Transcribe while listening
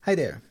Hi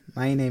there,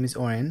 my name is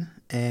Oren,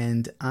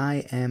 and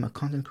I am a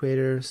content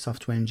creator,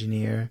 software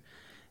engineer,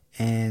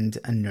 and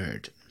a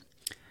nerd.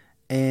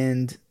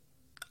 And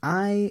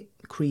I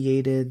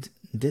created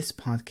this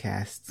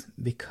podcast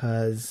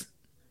because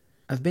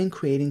I've been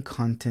creating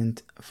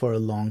content for a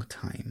long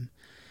time.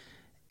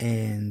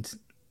 And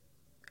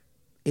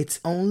it's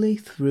only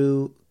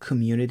through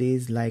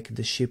communities like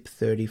the Ship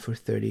 30 for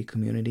 30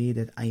 community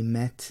that I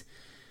met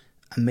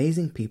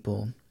amazing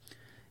people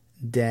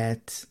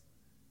that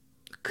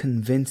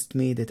convinced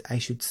me that I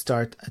should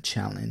start a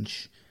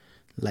challenge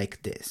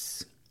like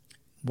this.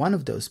 One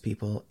of those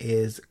people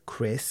is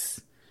Chris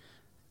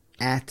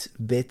at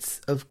Bits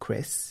of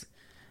Chris,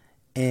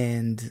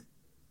 and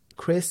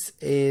Chris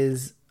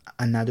is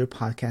another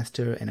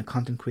podcaster and a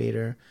content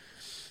creator,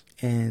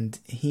 and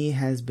he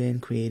has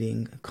been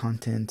creating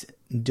content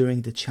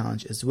during the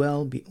challenge as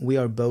well. We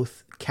are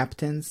both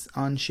captains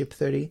on Ship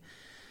 30,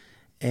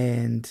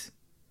 and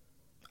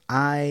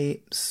I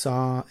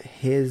saw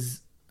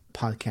his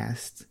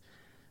podcast.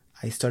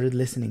 I started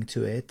listening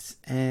to it,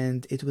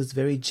 and it was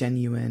very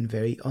genuine,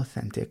 very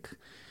authentic.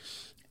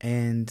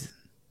 And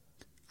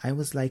I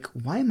was like,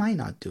 why am I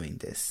not doing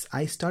this?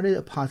 I started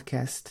a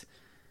podcast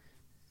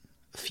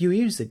a few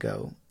years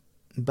ago,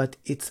 but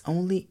it's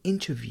only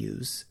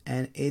interviews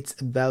and it's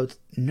about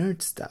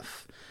nerd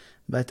stuff.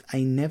 But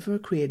I never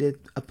created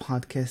a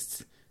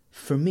podcast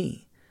for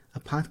me, a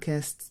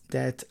podcast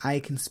that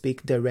I can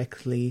speak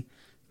directly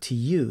to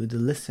you, the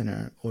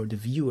listener or the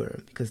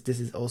viewer, because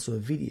this is also a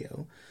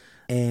video.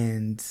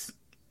 And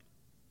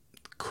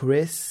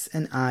Chris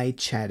and I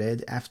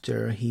chatted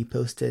after he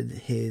posted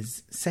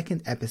his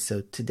second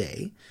episode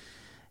today.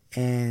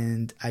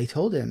 And I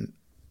told him,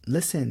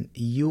 listen,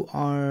 you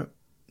are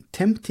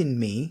tempting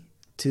me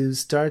to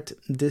start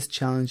this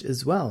challenge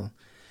as well.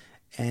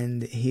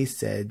 And he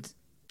said,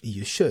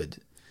 you should.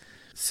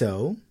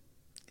 So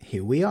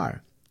here we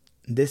are.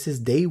 This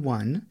is day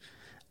one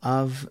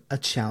of a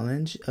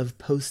challenge of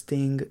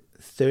posting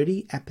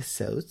 30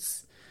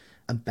 episodes,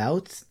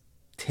 about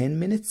 10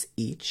 minutes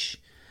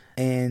each,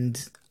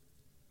 and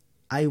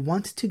I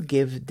want to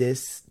give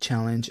this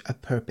challenge a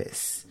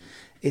purpose.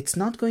 It's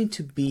not going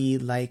to be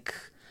like,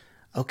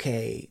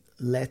 okay,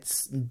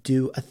 let's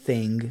do a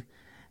thing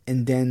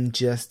and then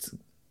just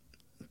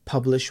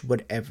publish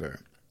whatever.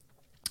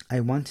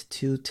 I want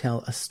to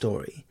tell a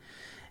story.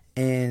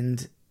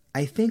 And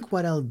I think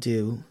what I'll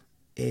do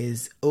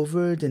is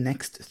over the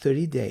next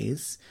 30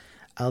 days,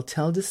 I'll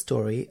tell the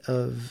story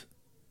of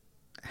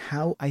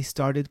how I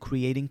started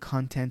creating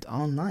content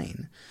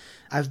online.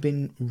 I've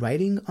been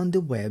writing on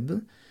the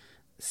web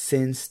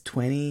since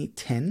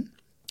 2010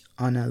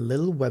 on a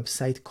little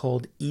website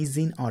called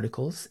eZine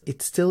Articles.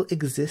 It still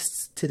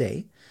exists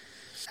today.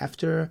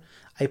 After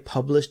I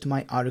published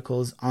my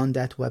articles on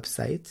that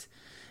website,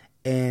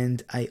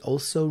 and I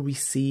also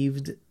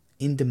received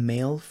in the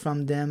mail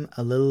from them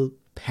a little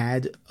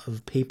pad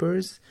of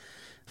papers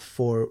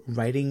for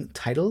writing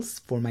titles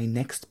for my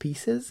next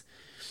pieces,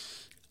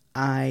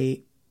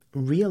 I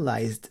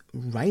realized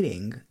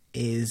writing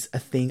is a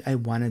thing I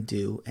want to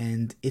do,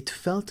 and it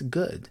felt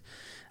good.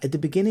 At the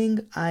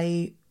beginning,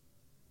 I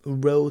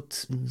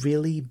wrote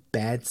really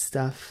bad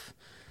stuff.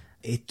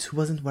 It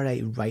wasn't what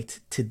I write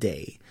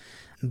today,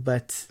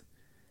 but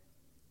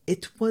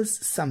it was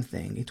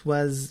something. It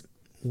was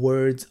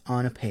words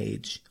on a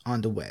page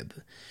on the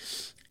web.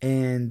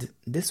 And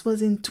this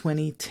was in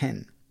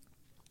 2010.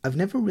 I've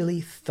never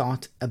really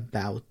thought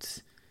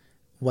about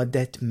what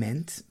that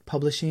meant,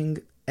 publishing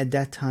at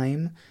that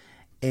time,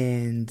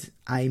 and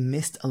I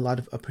missed a lot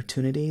of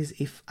opportunities.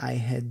 If I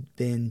had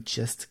been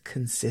just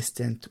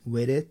consistent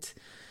with it,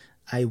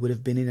 I would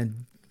have been in a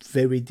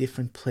very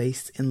different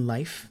place in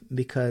life,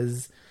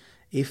 because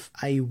if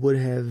I would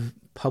have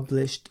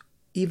published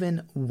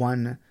even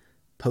one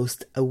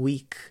post a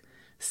week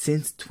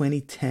since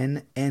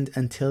 2010 and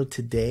until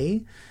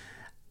today,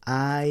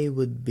 I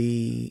would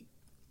be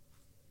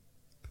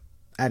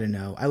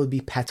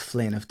Pat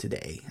Flynn of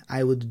today.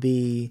 I would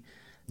be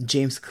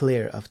James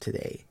Clear of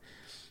today.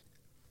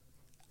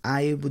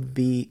 I would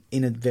be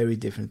in a very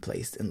different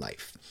place in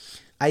life.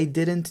 I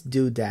didn't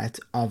do that,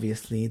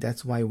 obviously.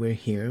 That's why we're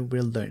here.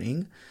 We're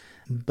learning.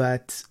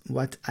 But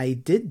what I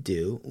did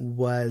do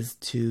was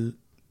to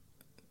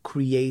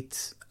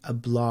create a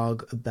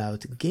blog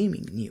about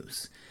gaming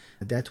news.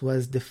 That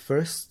was the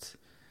first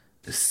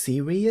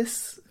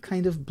serious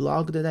kind of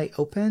blog that I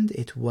opened.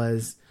 It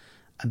was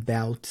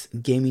about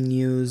gaming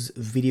news,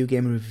 video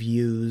game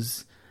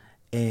reviews,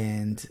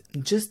 and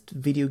just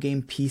video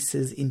game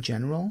pieces in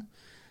general.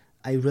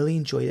 I really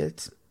enjoyed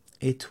it.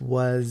 It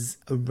was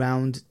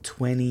around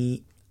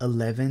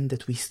 2011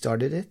 that we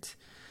started it.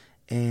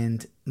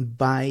 And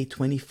by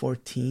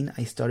 2014,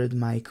 I started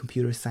my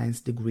computer science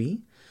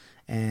degree.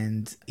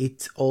 And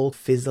it all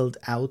fizzled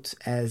out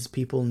as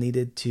people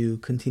needed to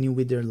continue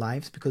with their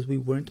lives because we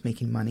weren't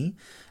making money.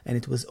 And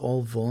it was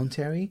all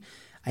voluntary.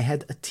 I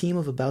had a team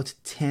of about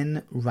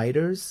 10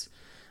 writers,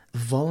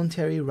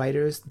 voluntary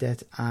writers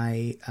that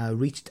I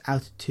reached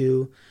out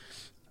to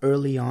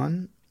early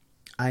on.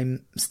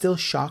 I'm still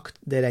shocked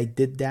that I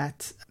did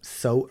that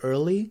so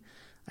early.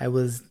 I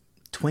was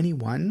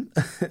 21.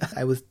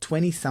 I was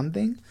 20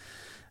 something.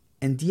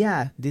 And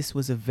yeah, this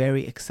was a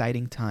very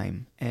exciting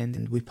time.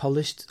 And we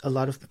published a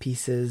lot of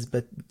pieces,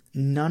 but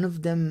none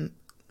of them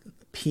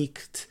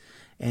peaked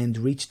and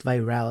reached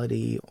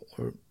virality,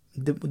 or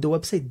the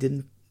website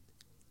didn't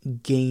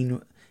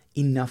gain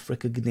enough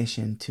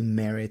recognition to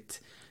merit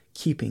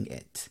keeping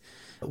it.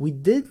 We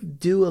did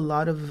do a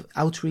lot of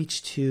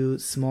outreach to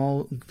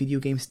small video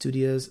game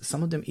studios.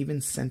 Some of them even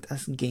sent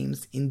us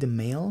games in the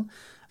mail.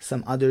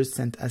 Some others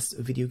sent us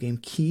video game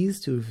keys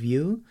to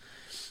review.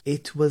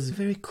 It was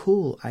very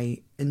cool.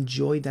 I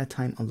enjoyed that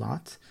time a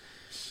lot.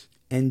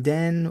 And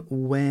then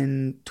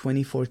when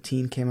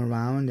 2014 came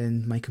around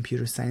and my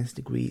computer science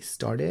degree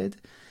started,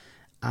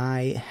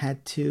 I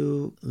had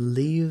to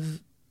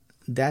leave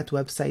that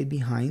website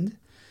behind.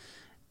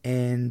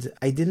 And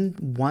I didn't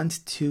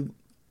want to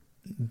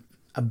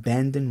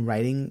abandon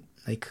writing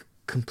like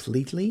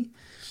completely.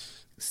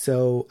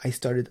 So I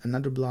started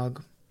another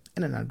blog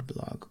and another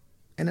blog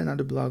and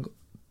another blog.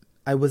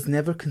 I was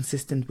never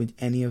consistent with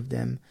any of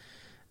them.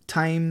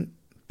 Time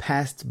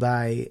passed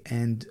by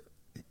and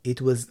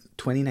it was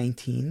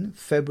 2019,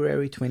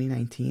 February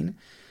 2019,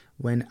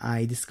 when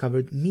I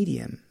discovered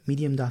Medium,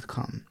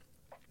 medium.com.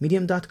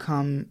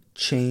 Medium.com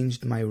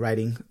changed my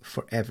writing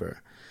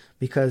forever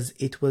because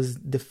it was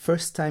the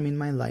first time in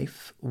my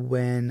life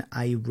when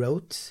I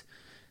wrote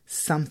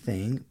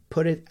something,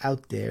 put it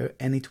out there,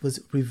 and it was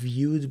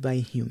reviewed by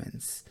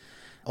humans.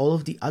 All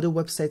of the other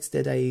websites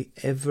that I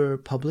ever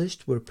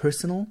published were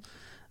personal.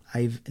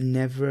 I've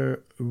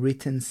never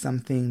written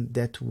something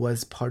that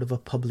was part of a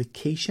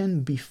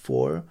publication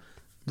before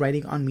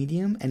writing on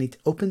Medium, and it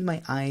opened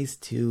my eyes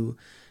to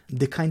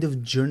the kind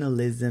of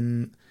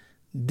journalism,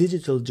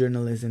 digital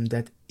journalism,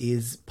 that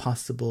is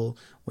possible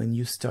when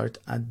you start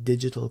a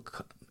digital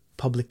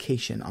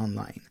publication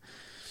online.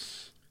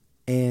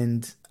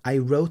 And I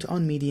wrote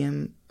on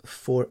Medium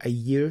for a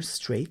year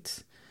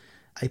straight.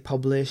 I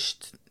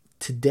published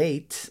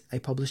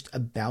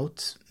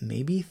about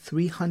maybe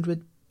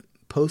 300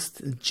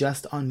 posts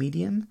just on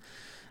Medium.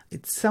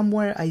 It's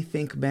somewhere, I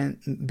think,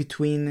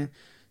 between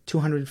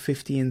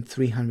 250 and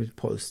 300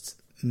 posts,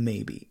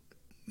 maybe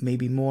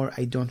more,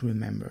 I don't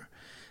remember.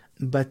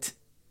 But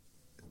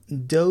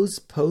those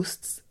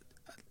posts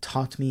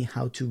taught me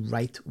how to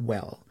write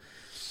well.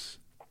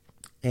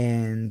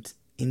 And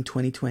in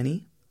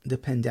 2020, the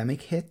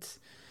pandemic hit,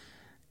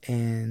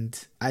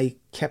 and I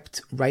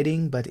kept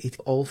writing, but it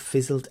all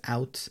fizzled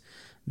out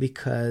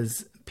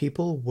because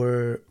people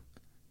were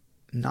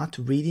not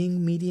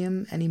reading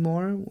Medium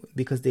anymore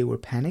because they were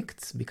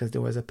panicked because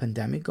there was a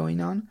pandemic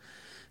going on.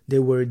 They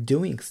were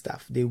doing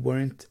stuff. They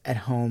weren't at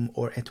home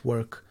or at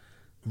work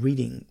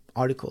reading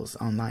articles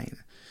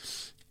online.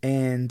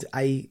 And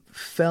I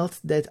felt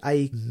that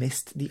I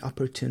missed the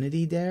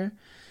opportunity there.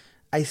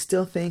 I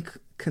still think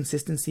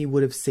consistency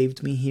would have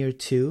saved me here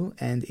too.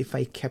 And if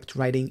I kept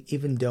writing,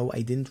 even though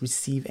I didn't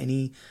receive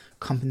any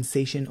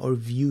compensation or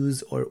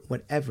views or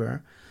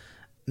whatever,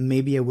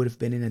 maybe I would have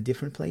been in a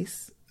different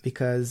place.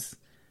 Because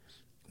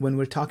when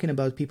we're talking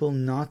about people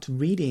not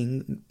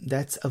reading,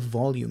 that's a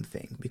volume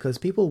thing. Because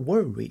people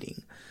were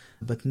reading,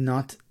 but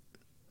not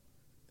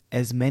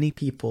as many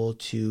people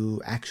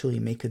to actually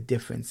make a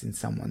difference in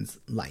someone's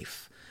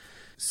life.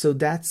 So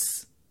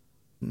that's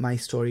my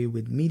story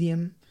with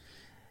Medium.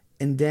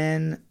 And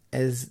then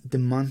as the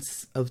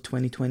months of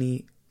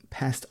 2020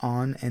 passed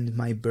on and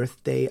my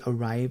birthday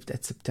arrived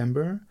at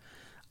September,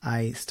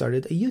 I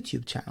started a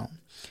YouTube channel.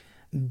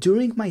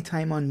 During my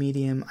time on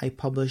Medium, I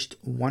published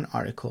one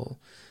article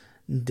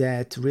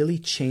that really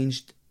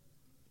changed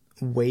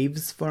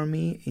waves for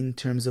me in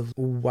terms of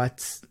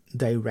what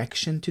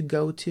direction to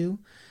go to.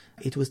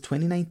 It was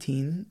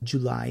 2019,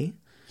 July,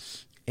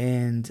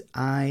 and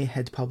I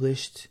had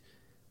published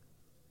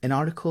an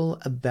article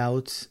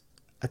about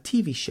a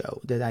TV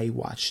show that I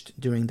watched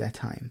during that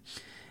time.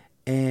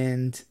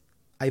 And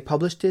I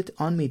published it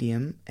on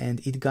Medium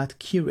and it got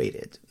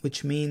curated,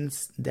 which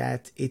means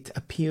that it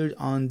appeared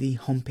on the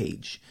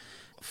homepage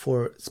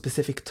for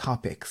specific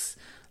topics.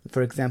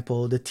 For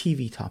example, the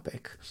TV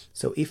topic.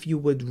 So if you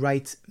would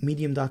write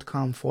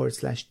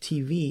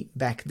medium.com/TV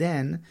back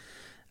then,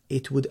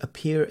 it would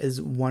appear as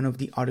one of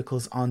the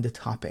articles on the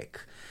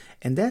topic.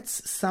 And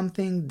that's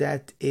something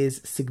that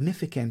is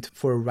significant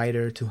for a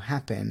writer to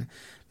happen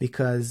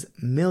because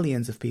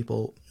millions of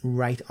people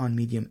write on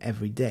Medium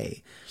every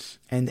day.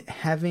 And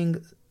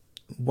having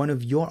one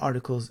of your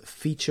articles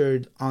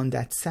featured on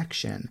that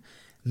section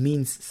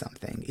means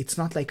something. It's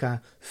not like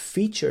a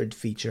featured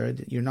feature.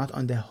 You're not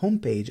on the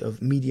homepage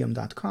of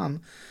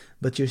medium.com,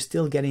 but you're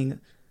still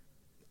getting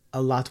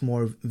a lot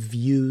more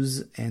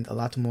views and a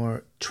lot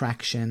more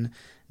traction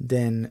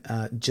than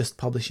just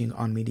publishing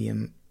on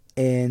Medium.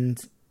 And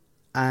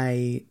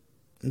I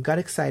got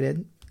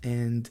excited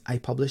and I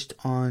published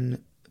on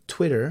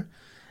Twitter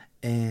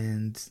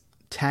and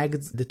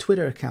tagged the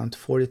Twitter account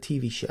for the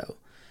TV show.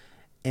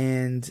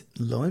 And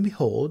lo and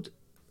behold,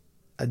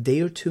 a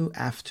day or two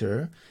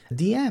after, a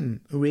DM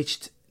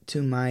reached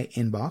to my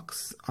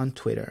inbox on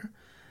Twitter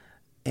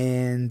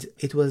and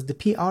it was the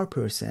PR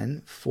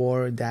person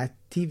for that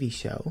TV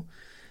show.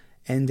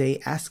 And they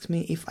asked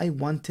me if I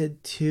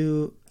wanted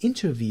to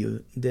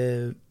interview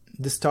the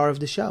star of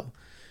the show.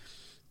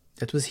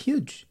 That was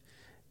huge.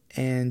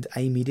 And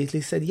I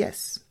immediately said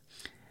yes.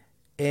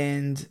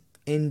 And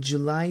in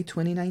July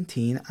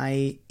 2019,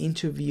 I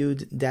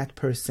interviewed that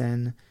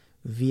person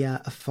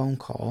via a phone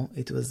call.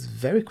 It was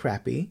very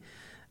crappy,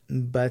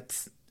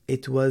 but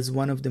it was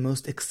one of the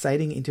most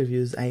exciting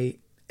interviews I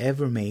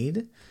ever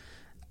made.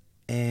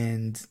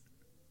 And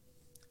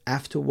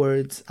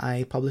afterwards,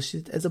 I published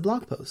it as a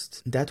blog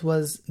post. That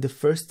was the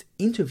first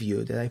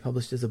interview that I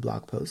published as a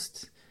blog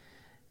post.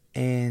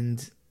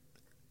 And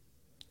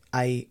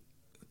I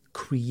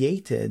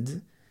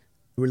created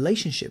a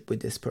relationship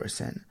with this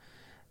person.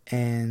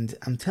 And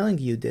I'm telling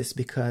you this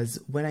because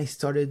when I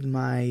started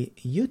my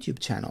YouTube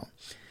channel,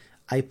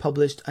 I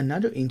published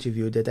another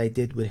interview that I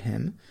did with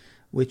him,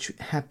 which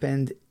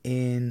happened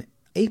in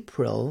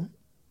April,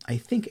 I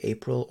think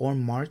April or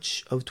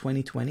March of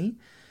 2020.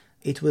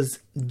 It was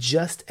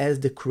just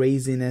as the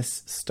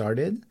craziness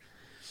started.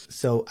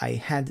 So I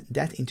had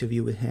that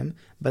interview with him,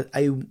 but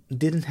I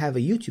didn't have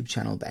a YouTube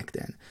channel back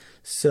then.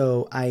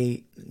 So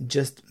I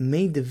just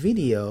made the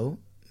video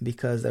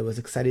because I was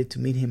excited to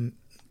meet him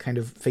kind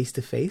of face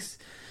to face,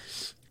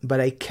 but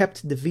I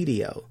kept the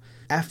video.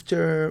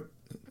 After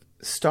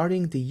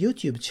starting the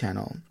YouTube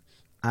channel,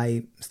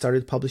 I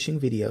started publishing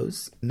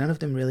videos. None of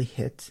them really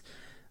hit.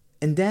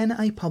 And then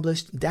I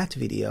published that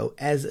video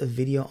as a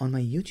video on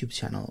my YouTube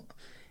channel.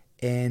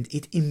 And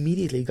it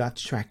immediately got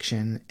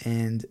traction,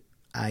 and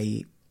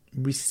I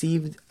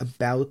received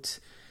about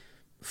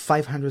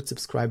 500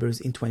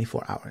 subscribers in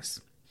 24 hours,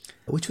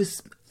 which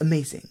was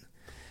amazing.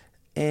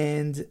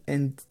 And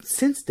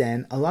since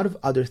then, a lot of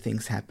other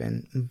things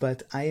happened,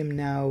 but I am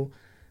now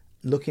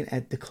looking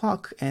at the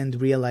clock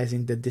and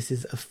realizing that this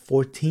is a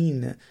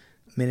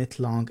 14-minute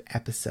long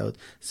episode.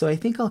 So I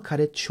think I'll cut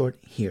it short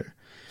here.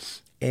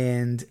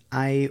 And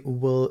I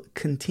will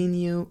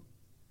continue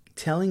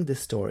telling the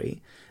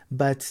story,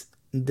 but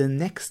the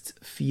next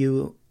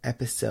few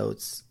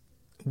episodes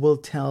will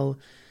tell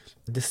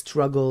the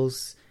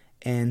struggles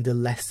and the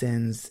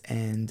lessons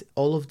and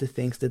all of the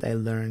things that I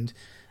learned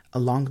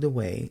along the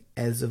way.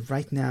 As of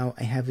right now,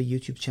 I have a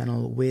YouTube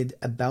channel with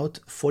about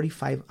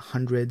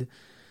 4,500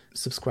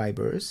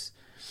 subscribers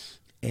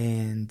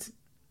and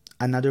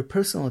another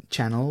personal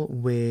channel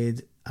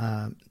with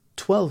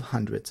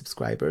 1,200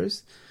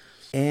 subscribers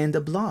and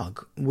a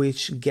blog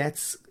which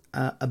gets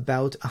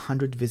about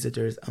 100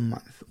 visitors a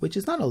month, which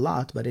is not a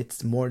lot, but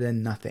it's more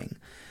than nothing.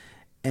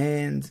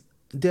 And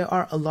there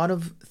are a lot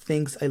of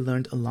things I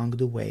learned along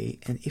the way.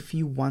 And if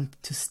you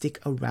want to stick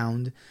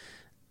around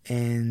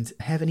and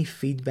have any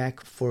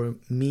feedback for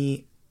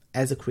me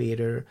as a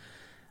creator,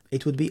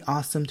 it would be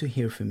awesome to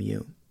hear from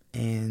you.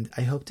 And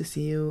I hope to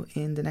see you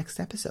in the next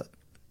episode.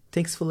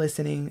 Thanks for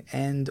listening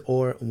and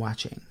or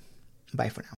watching. Bye for now.